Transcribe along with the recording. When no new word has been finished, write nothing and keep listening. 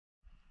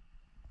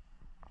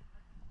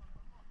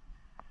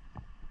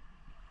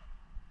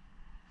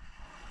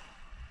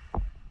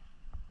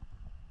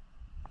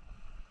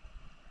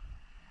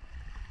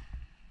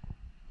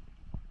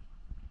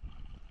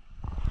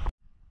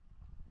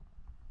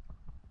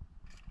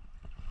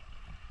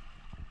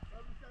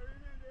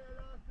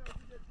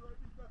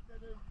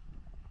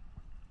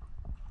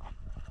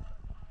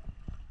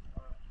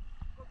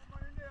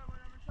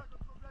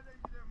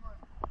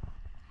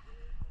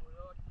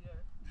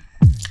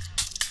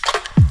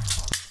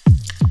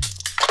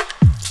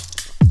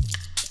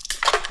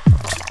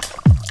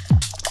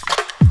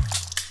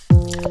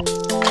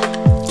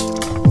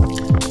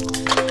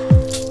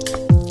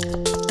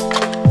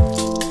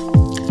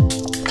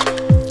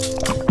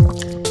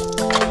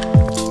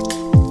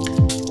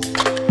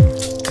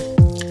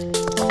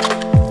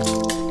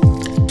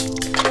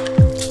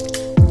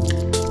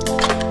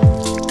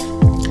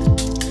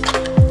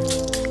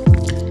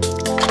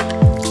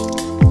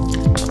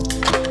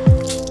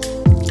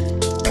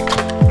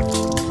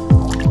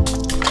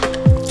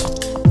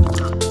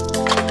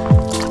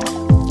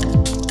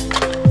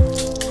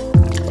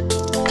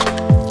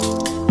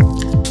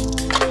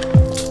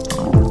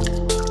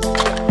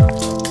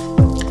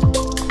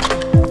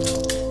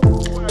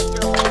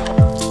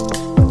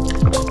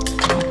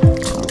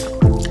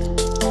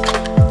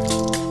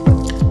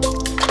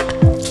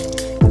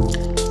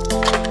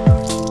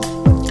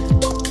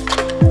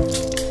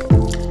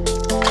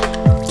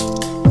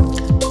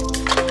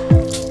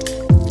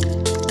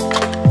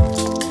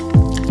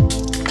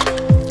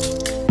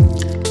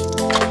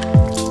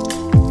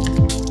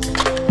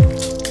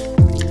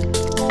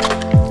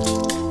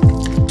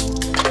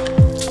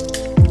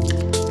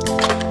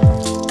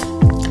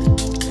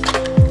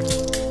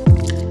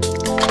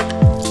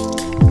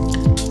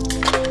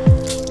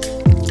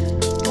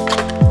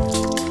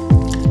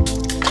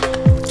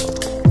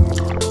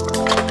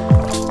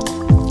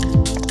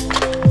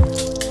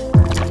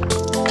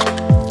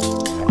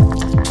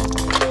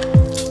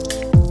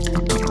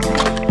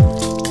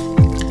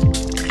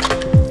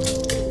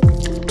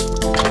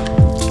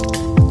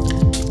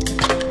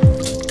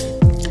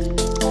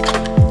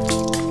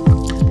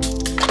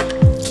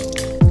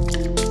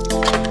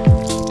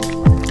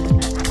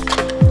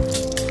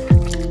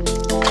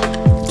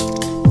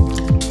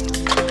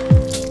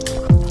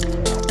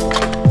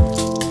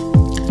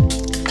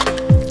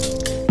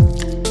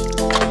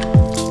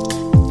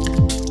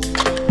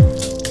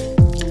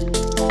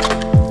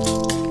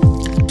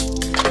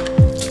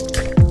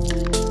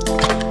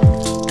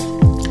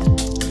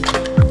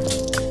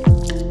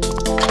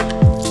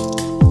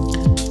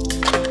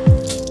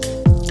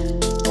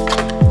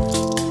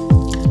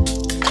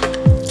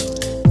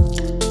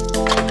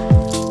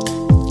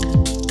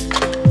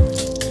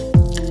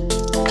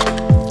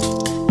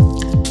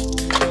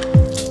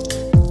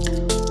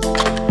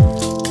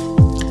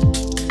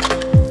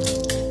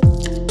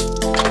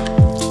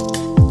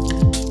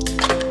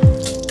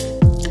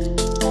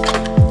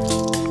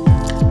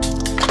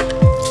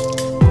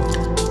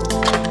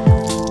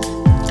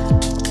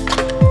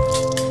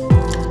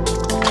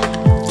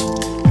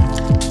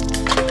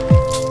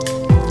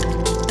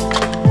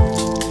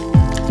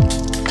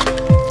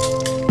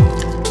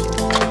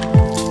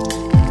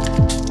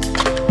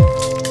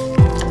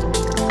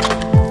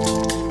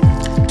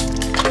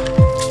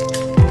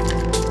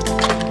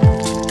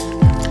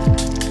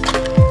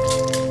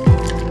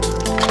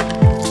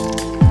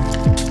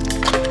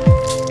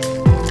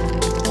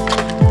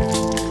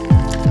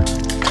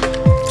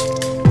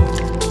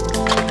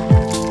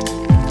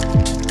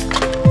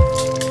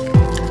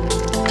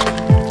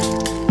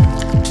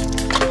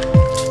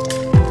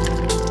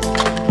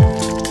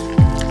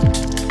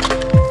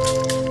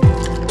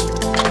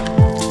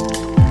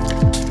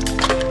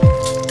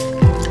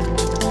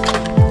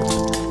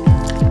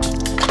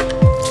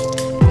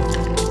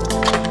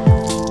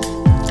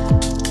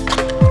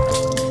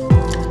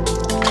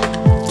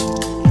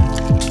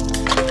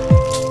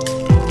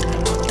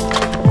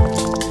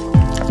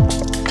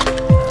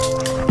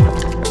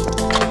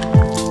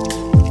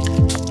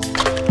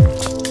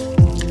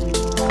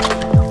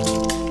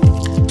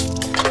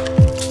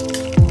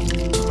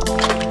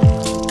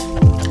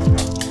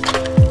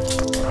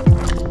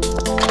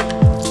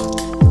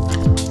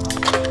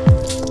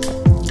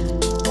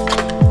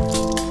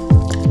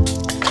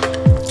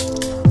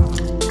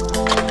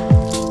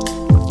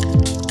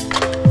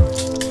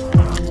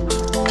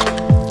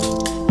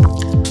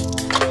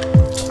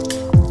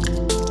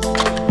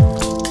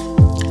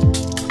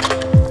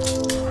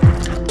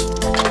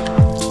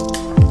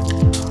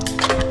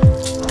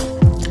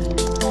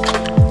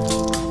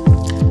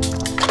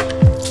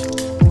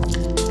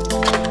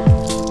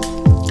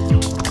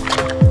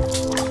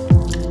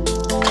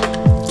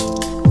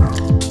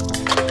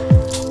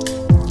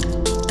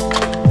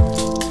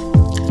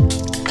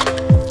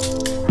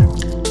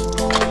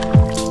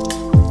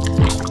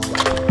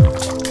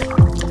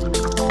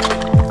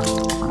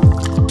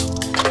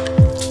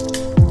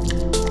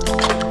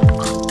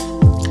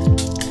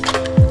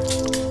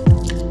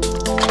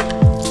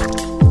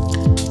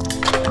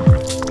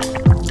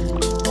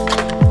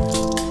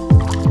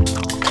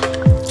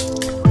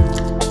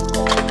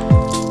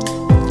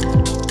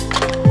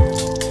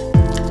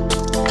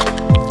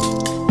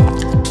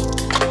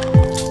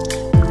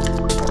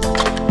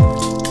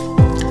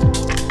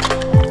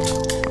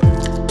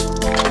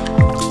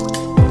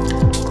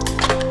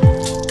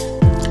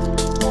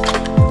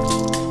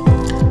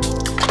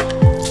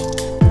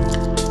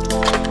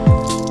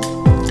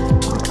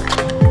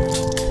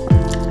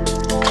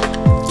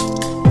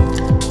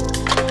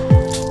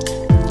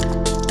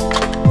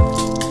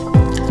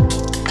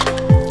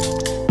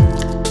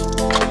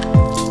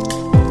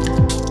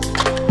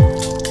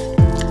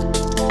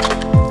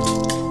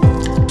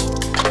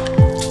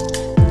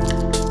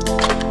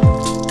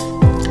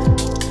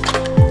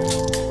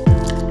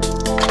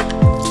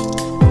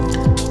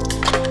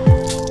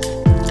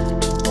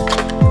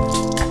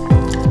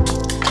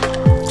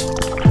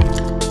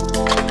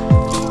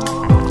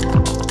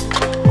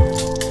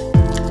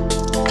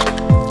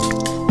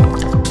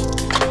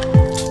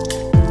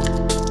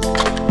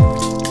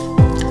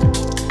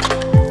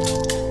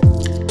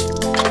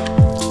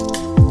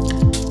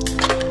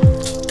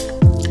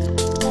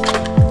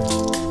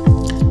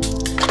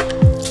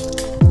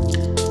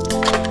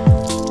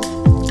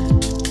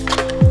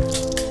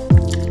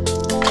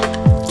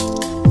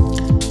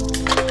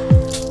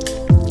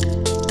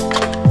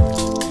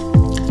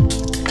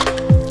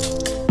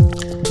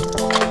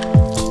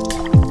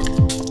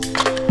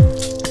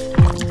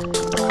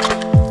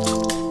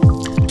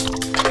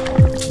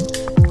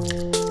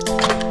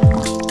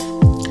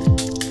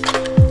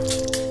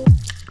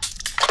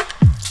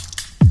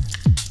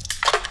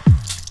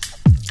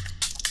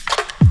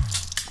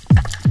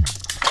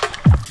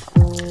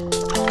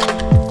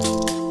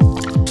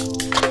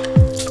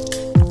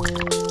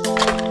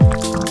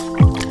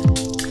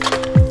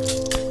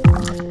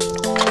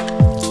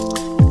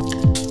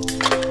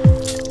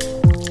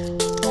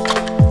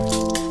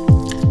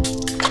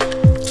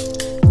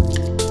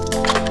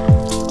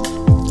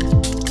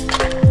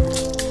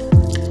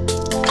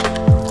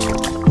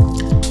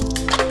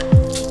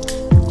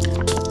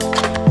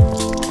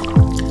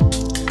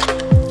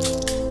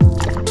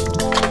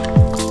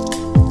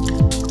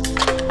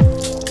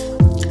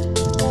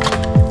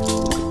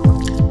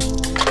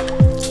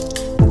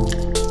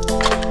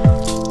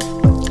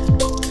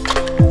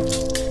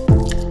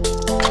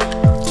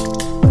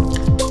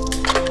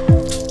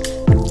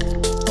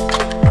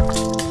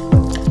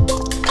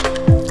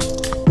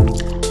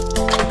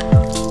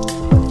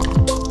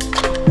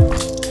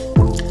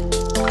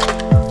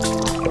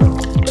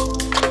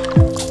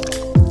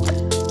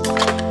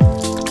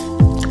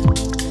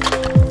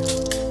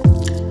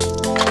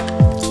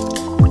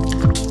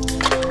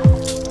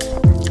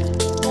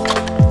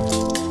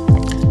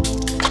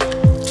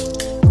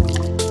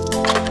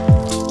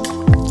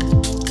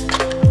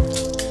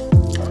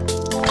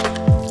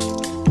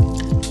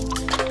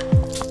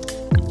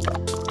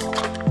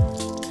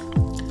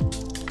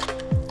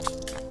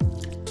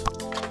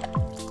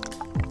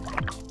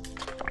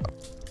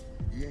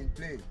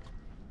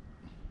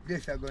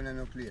and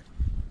no play.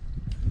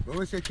 When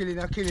we say killing,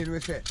 we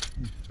say.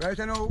 Right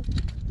now,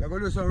 we're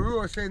going to do some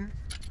roasting,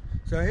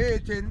 some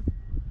hating,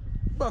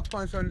 back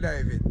on some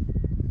diving.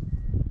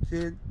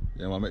 See?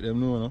 Yeah, man, make them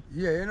know, no?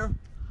 Yeah, you know.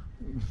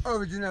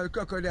 Original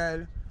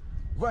Crocodile,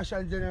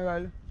 Russian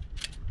General,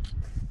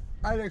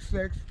 Alex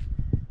Flex,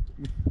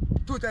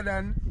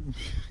 Tutadan,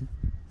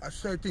 a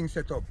certain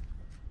setup.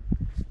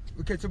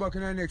 We catch you back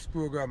in our next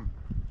program.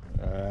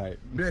 Alright.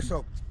 Bless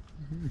up.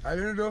 I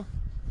don't know.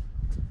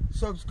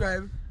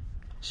 Subscribe,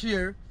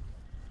 share,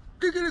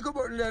 click the little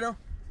button there now.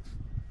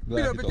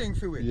 Build up a thing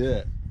for it.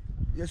 Yeah.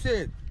 You see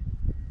it?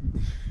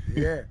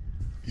 Yeah.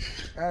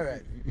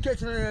 Alright.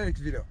 Catch you in the next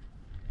video.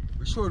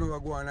 We show them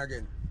what go on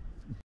again.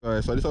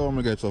 Alright, so this is how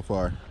we get so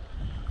far.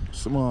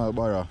 Small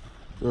barra.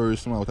 Very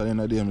small, but at the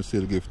end of the day, I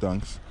still give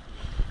thanks.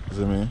 You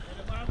see me?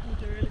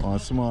 On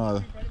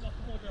small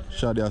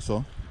shad here,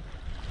 so.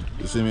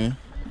 You see me?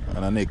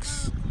 And the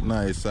next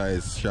nice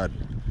size shad.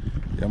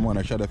 Yeah, man,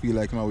 I shad I feel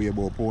like I weigh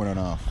about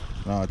 £1.5.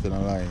 Not to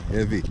lie.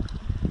 Heavy.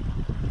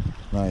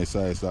 Nice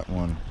size, that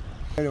one.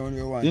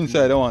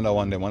 Inside, I want that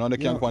one, them. I know they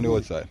can't on the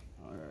outside.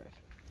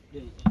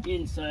 Alright.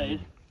 Inside.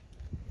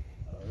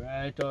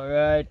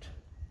 Alright.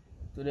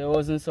 Today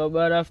wasn't so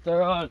bad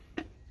after all.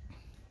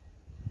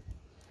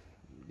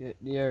 Get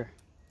there.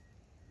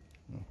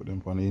 Put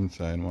them on the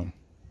inside, man.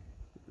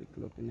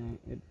 Look up in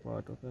the head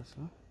part of us,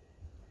 huh?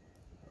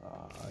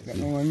 Got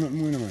no one, nothing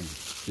more, man.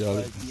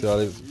 Yeah, see all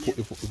this,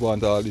 if you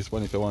want all this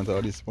one, if you want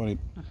all this one.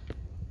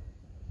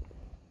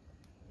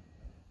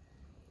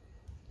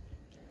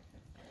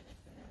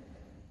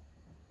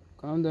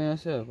 Calm down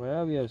yourself. Why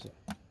have you so?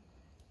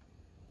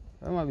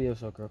 Why am I being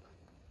so crook?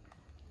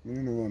 You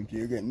don't know what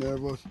you get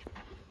nervous.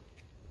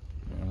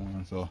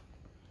 So,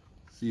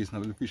 see, it's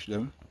not the fish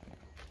them.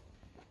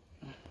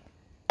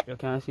 You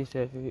can't see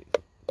self if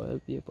oil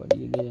paper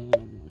you get in,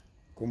 man.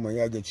 Come on,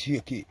 you get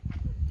shaky.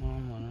 No,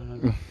 man, I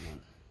don't get man.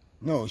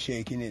 No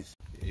shakiness.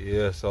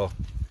 Yeah, so,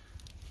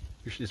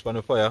 fish this on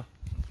the fire.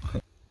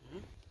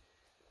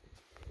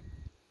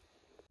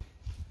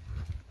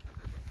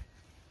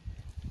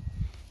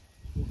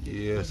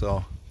 Yeah,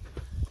 so,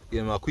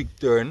 give him a quick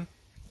turn.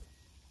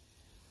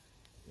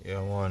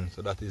 Yeah, man,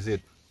 so that is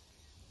it.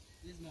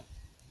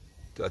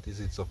 That is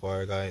it so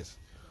far, guys.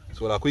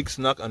 So a quick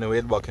snack and then we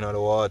head back into the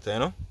water, you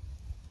know?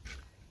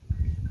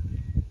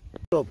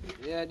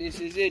 Yeah, this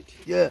is it.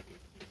 Yeah.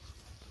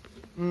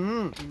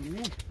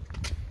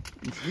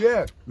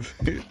 Yeah.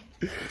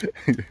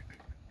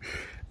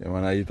 Yeah,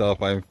 man, I eat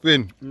off I'm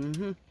fin.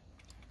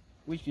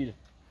 Which is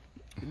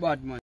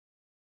bad man.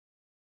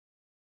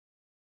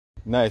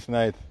 Nice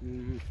night.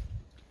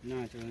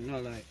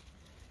 Not like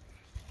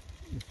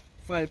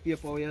 5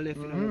 paper you left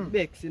in the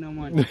becks, you know,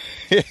 man.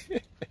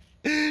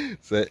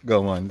 So it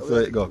go, man. So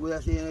it go. What I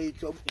say, you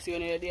chop? You see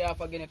when you're there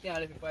off again, you can't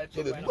leave 5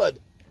 Chop paper. it bad.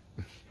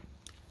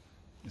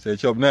 You say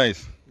chop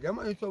nice. Yeah,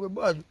 man, you chop it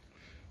bad.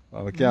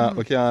 Well, we can't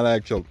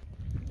like chop.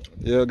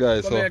 Yeah,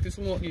 guys, so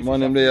man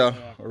them there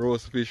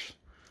roast fish.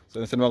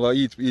 So instead of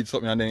going to eat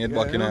something and then get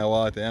back in the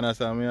water. You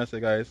understand me? I say,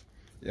 guys.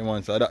 Yeah,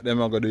 man, so that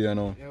them are going to do, you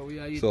know. Yeah, we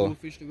are eat 2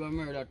 fish to go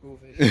murder 2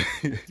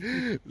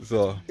 fish.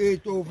 So.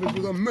 Eat 2 fish,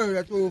 you go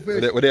murder 2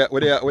 fish.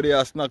 We they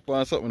a snack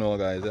for something now,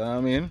 guys, you know what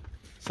I mean?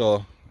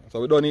 So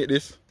we don't eat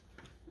this.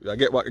 We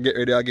get back, get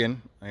ready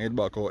again and head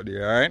back out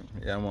there, alright?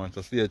 Yeah, man,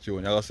 so stay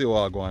tuned. You'll see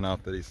what going on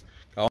after this.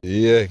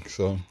 Yeah,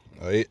 so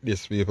I eat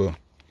this, people.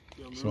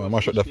 So I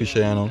mash up the fish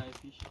here, you know.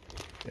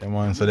 Yeah,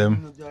 man, so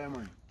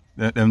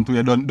them two,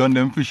 you done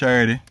them fish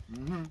already.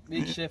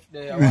 Big chef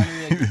there,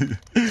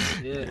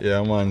 yeah.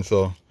 Yeah, man,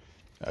 so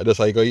I just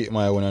like to eat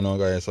my one, you know,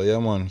 guys. So yeah,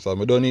 man, so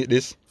I don't eat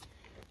this.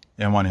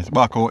 Yeah, man, it's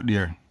back out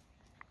there.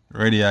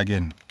 Ready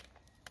again.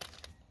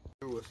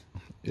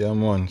 Yeah,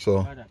 man,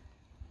 so.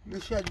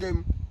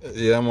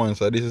 Yeah, man,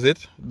 so this is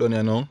it. Done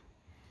here now.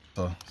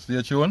 So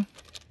stay tuned.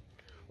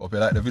 Hope you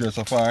like the video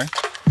so far.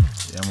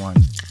 Yeah, man.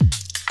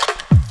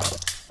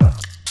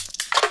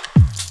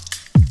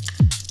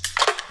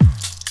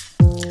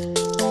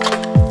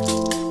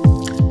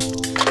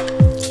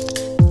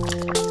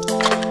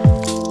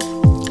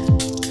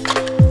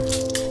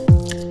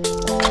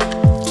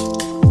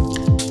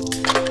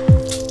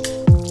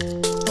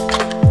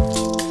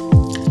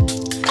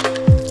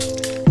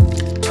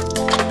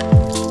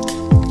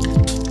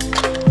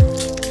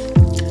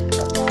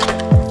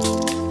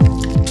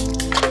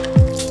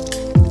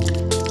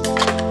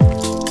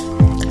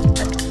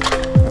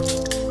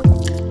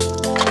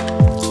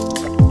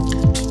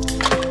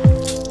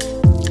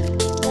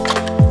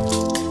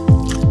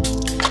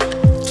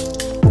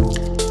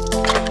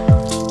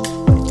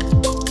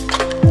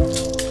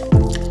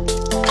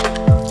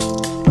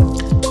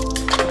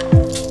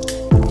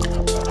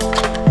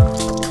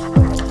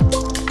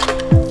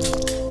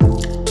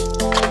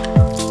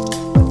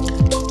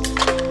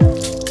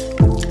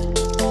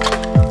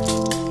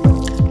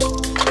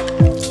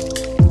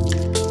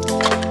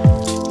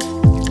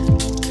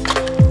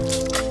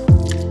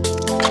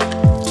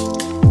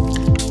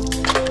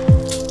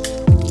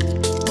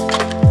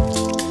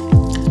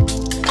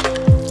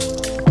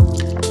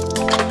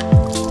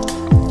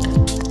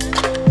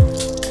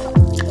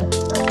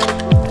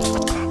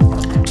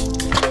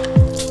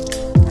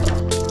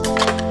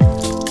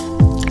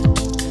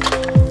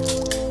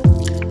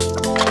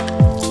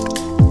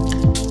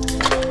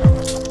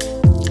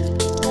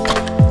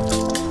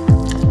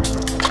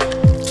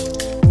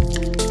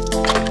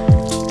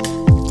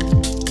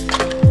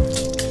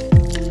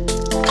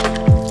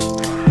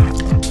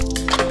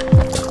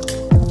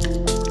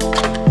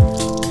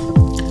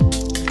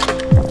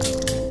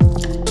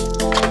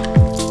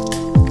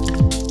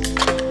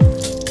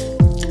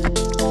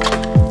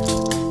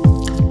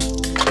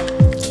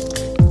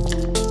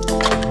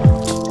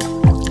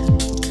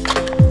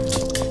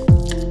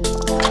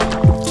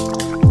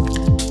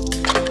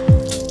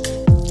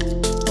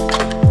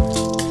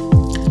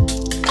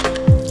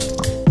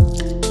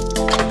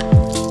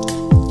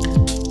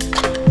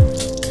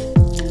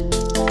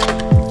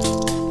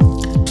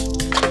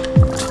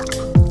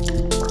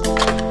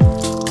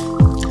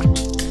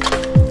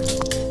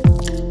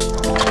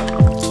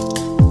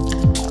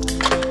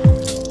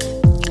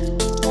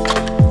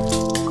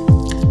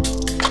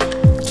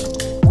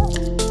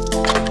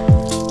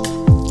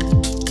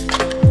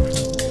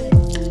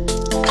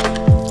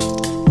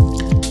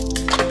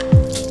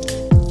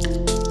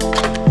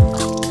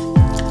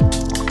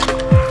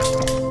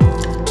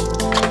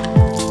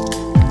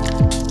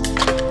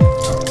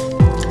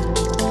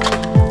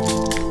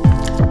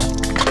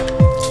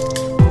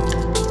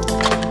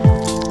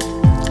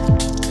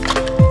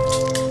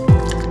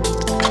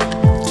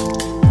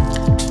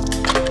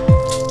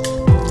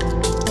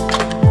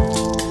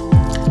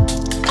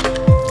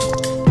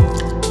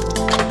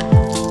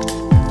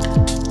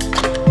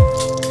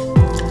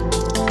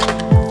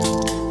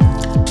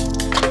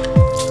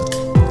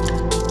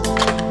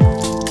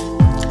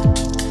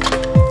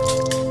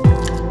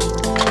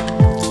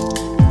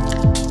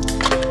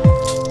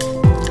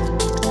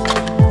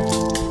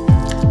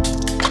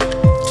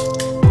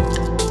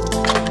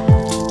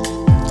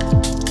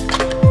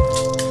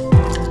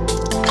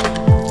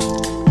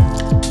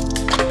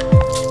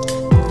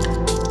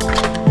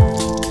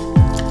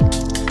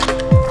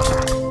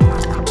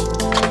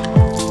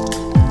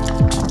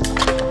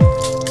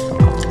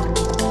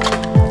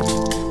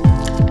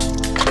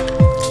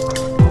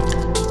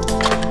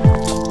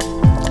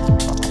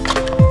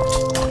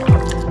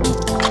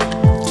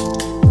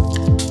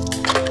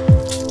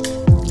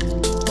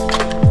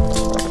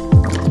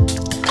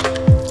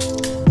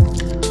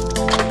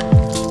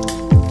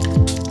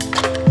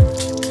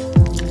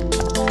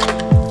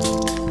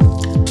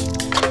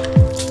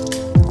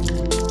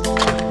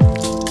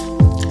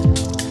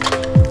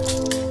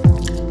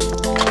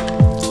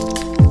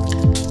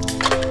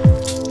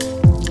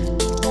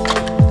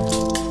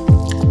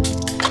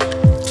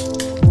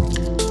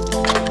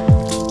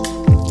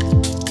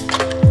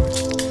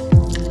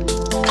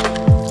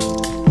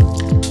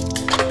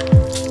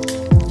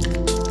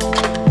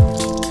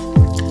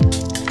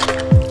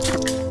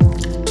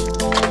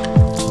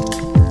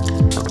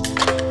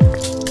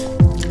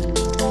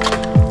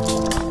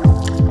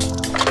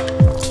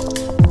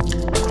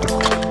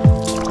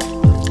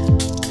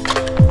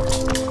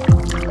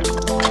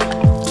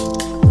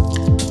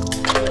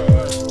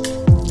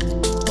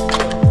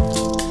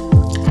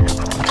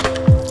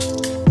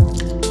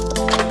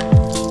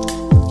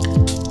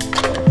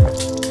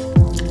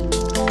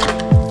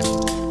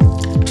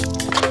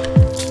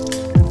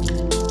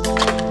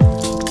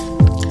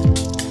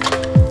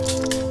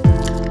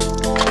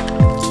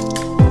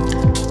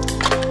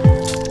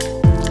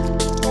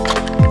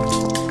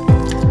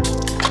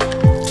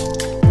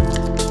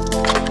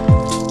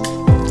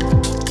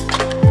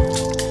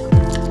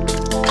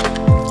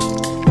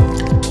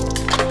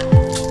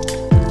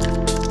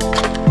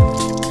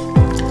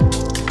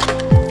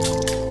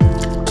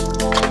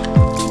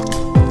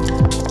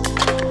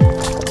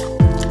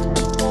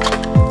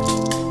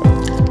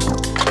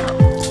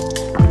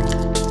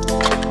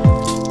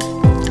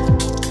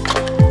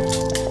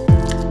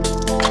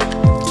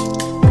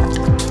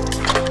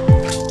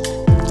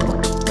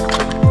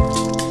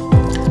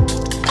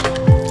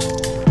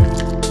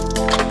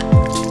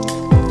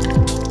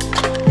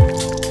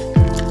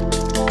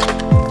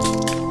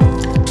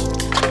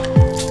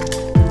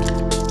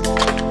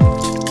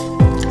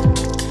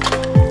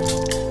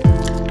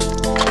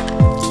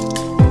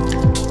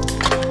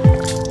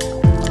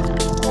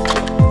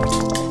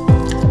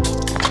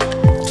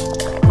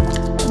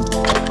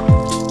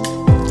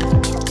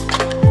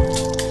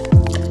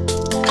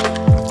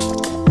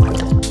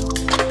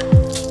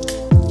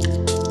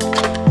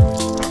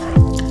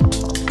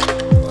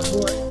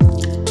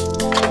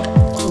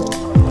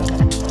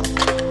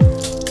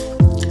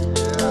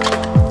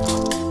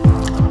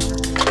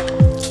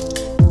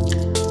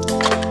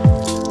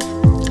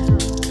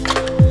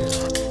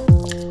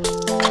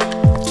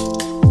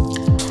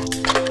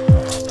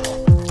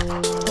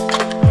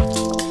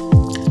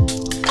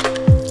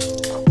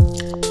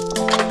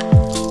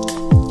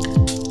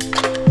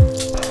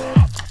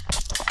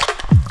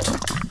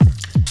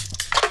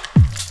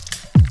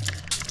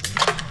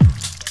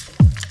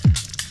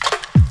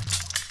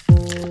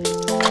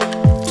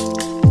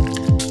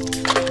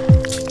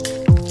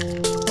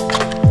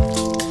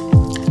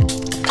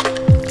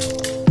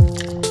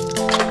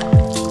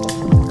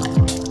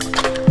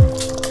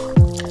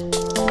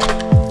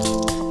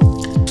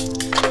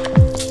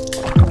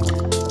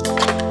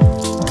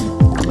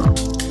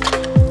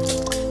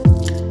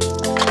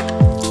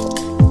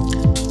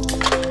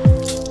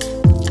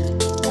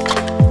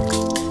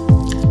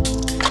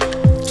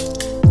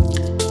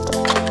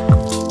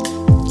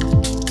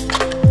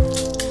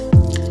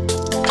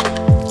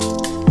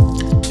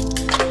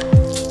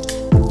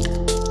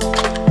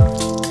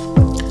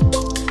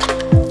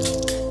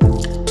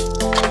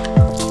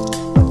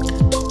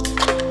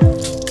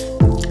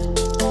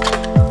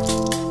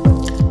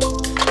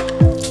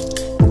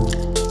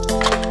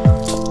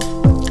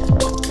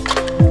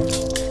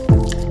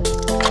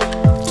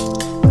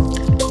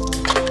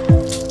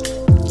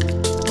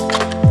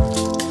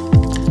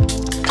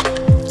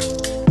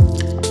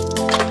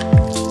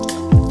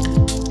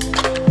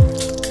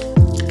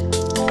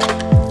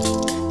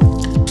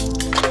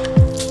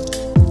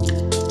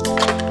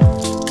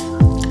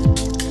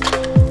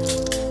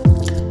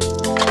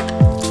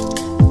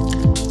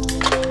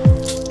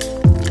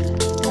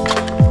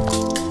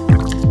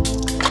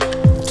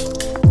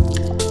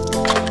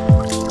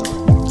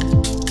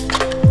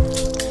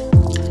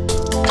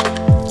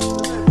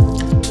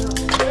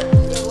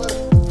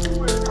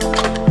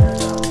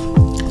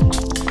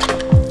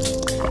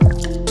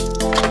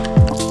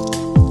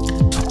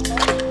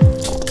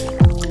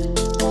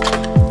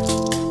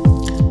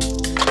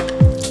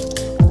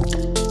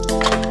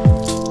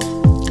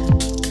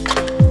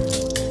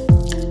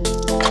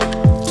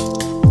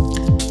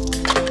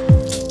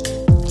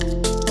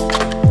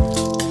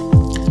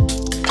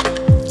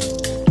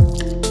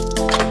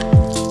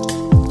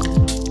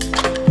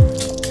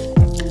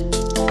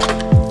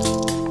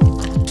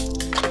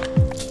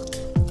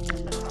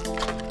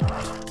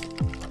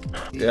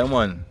 Yeah,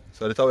 man.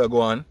 So that's how we go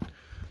on.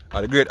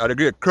 Are the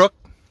great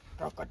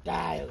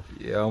Crocodile.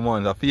 Yeah,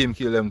 man. The film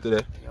kill them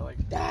today. Yo,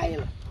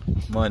 dial.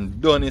 Man,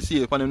 done you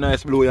see it on them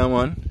nice blue, yeah,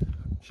 man.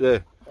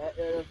 Sure.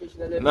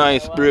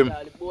 Nice brim.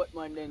 The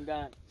boatman then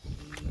gone.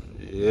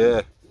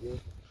 Yeah.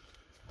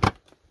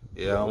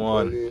 Yeah,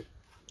 man.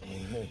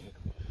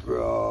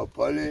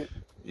 Properly.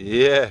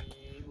 Yeah.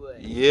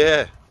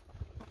 Yeah.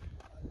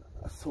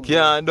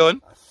 Can't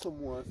done.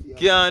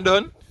 Can't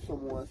done.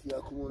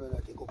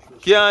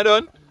 Can't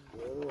done.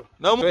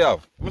 Now, what do you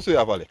have? What do you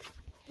have, Alex?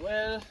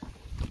 Well,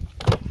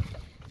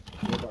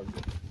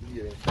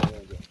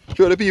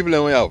 Show the people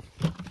them we have.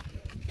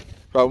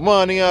 From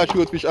morning I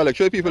shoot fish, Alex.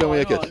 Show the people them we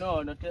you catch.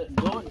 No,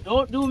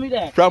 don't do me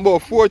that. From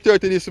about 4:30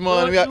 this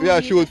morning we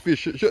are shoot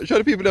fish. Show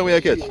the people them we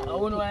you catch. I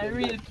want to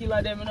real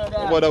killer them, you know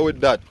that. No bother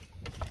with that.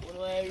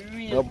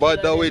 No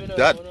bother with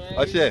that.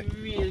 Watch there.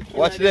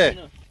 Watch there.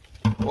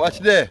 Watch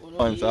there.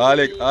 So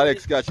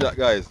Alex catch that,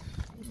 guys.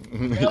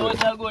 That was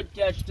a good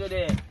catch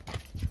today.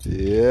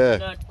 Yeah.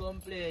 Not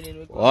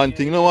complaining. One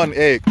thing, no one,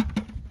 hey.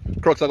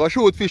 Crocs are gonna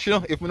shoot fish, you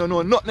know, if we don't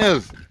know nothing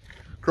else.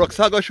 Crocs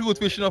are gonna shoot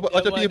fish, you know,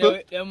 watch the people.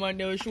 Them man,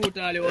 they will shoot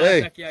all the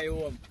water carry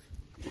home.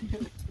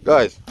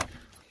 Guys,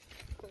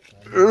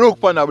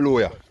 look on the blue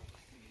here.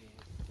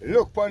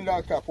 Look on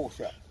that top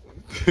also.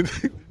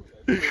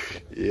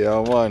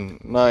 Yeah, man.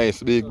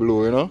 Nice big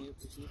blue, you know.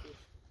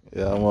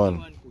 Yeah,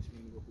 man.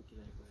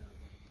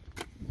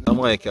 I'm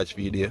gonna catch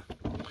video.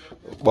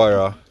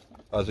 Barra,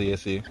 as you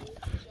see.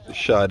 The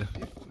shad.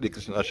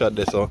 The shad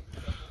there, so.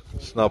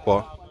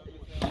 Snapper.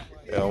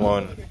 Yeah,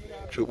 man.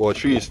 About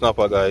 3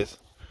 snapper, guys.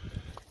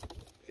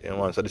 Yeah,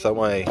 man. So this is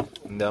my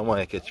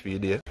catch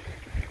video.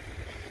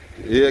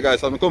 Yeah,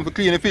 guys. I'm come to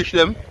clean the fish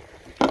them.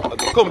 I'm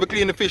come to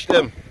clean the fish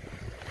them.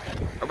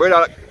 My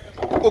brother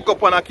hook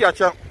up on a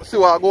catcher. See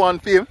what I go on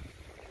film.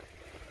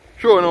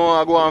 Show you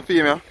what I go on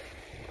film, yeah.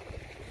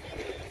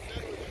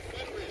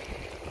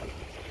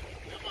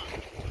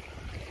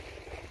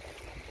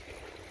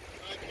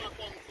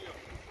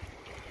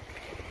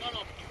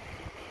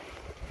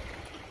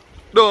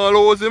 Don't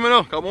lose him, you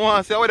know. Come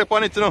on, see how they're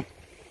on it, you know.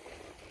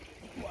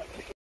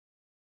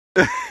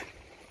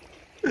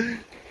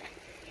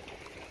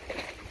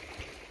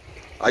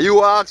 Are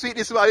you sweet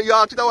this way? You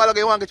ask it a while ago,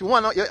 you want to get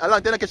one, a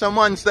long time to catch a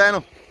monster, you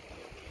know.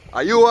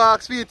 Are you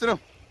sweet, you know?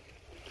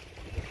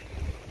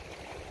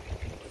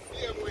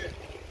 Same way.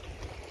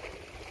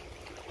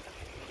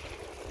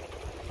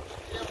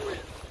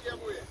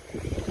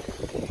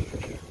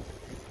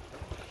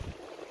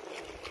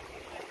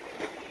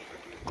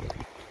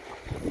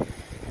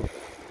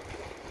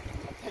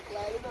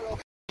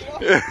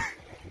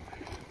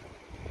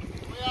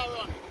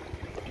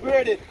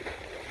 Bird it.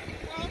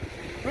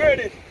 Bird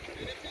it.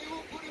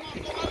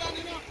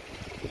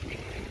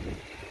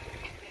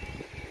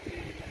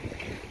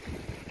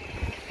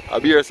 I'll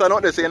be your son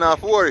out there saying not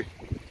to worry.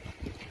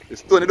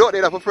 It's Tony out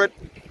there for Fred.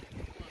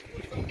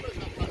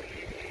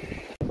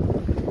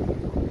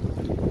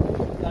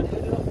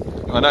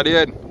 On at the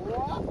end.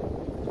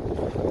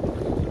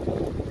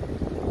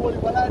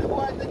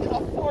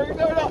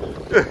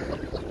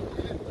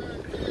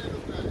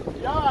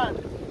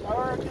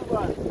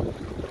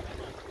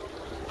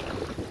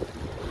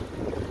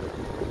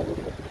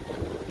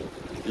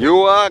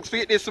 You ask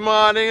feet this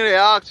morning, they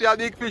ask you a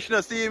big fish,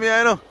 no see me,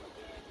 you know.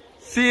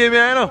 See me,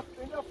 you know.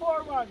 In the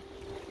foreman.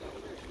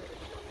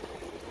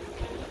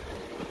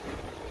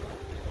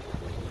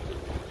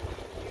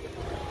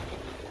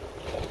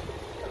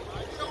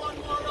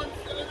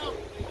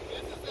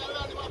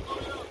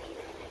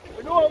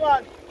 We know,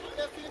 man.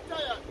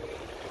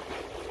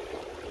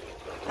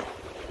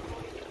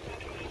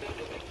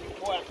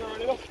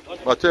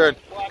 My turn.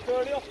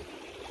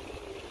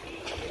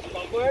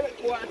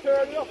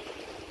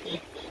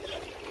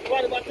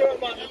 What about turn,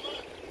 man?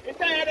 It's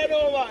tired of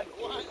no, man.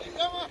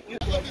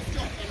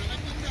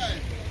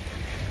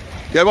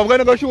 Yeah, I'm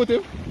gonna go shoot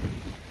him.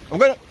 I'm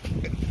gonna.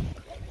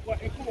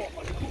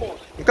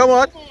 Come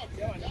on. Come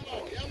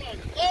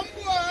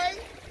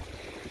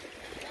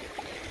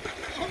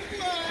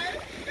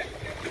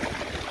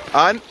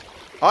on.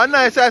 And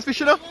nice size fish,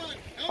 you know.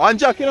 And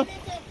Jack, you know.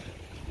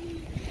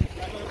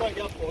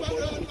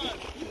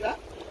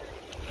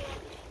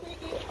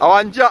 I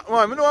want Jack,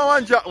 man. I know I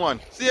want Jack, man.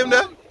 See him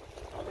there?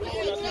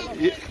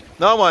 Yeah.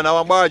 No, man. I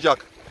want bar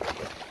Jack.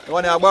 I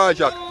want a bar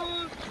Jack.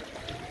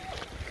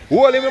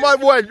 Hold him, my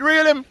boy.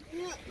 Reel him.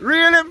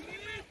 Reel him.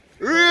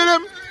 Reel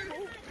him.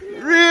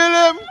 Reel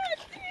him.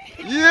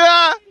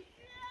 Yeah.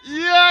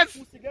 Yes.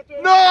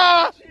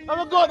 No. I'm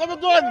a gun. I'm a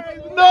gun.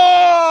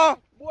 No.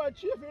 Boy,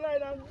 chief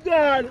line and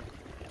dead.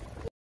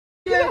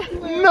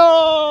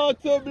 No,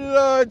 to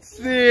blood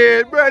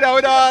seed. Brother,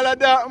 with all of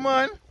that,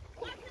 man.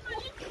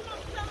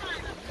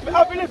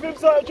 I believe him,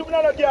 sir. Jumping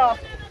out of the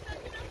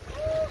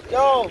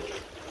Yo,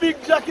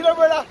 big Jack, you know,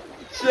 brother.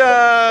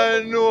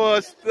 No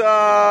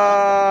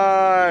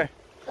star.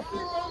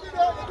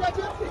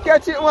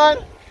 Catch it, man.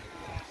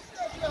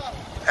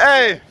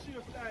 Hey.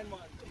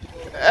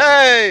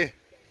 Hey.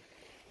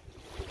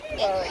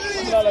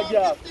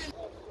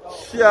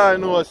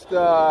 No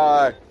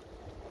star.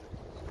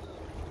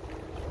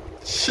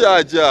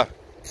 Charger.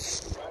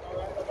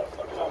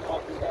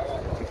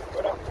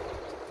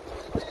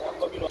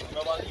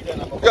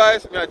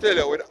 Guys, may I tell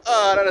you, with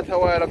all of that a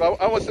while ago,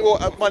 I must go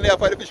man there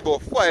for the fish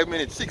about 5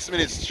 minutes, 6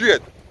 minutes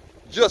straight.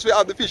 Just we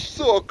have the fish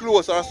so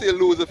close and still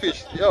lose the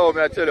fish. Yo,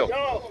 may I tell you.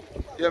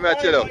 Yeah, may I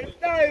tell you.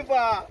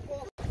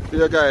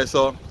 Yeah, guys,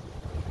 so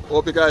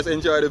hope you guys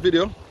enjoy the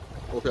video.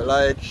 Hope you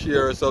like,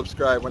 share,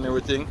 subscribe and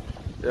everything.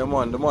 Yeah,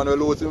 man, the man will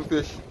lose him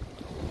fish.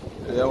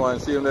 Yeah, man,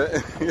 see him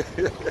there.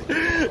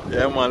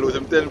 Yeah, man, lose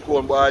him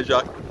 10-pound bar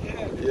jack.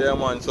 Yeah,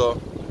 man, so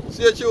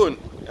stay tuned.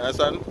 You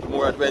understand?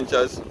 More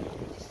adventures.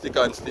 Stick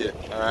and stay.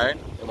 Alright?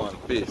 Come on,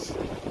 peace.